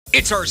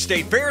It's our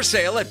State Fair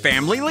sale at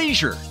Family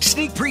Leisure.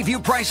 Sneak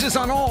preview prices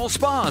on all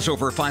spas.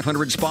 Over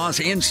 500 spas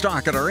in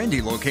stock at our Indy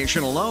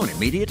location alone.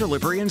 Immediate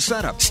delivery and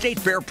setup. State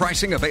Fair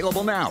pricing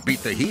available now.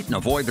 Beat the heat and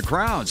avoid the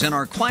crowds in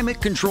our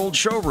climate-controlled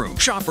showroom.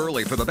 Shop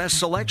early for the best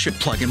selection.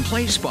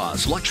 Plug-and-play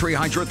spas, luxury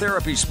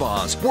hydrotherapy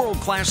spas,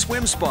 world-class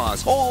swim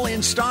spas. All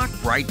in stock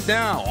right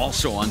now.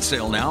 Also on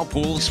sale now,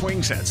 pool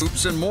swing sets,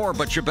 hoops, and more,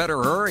 but you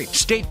better hurry.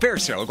 State Fair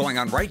sale going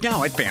on right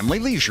now at Family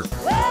Leisure.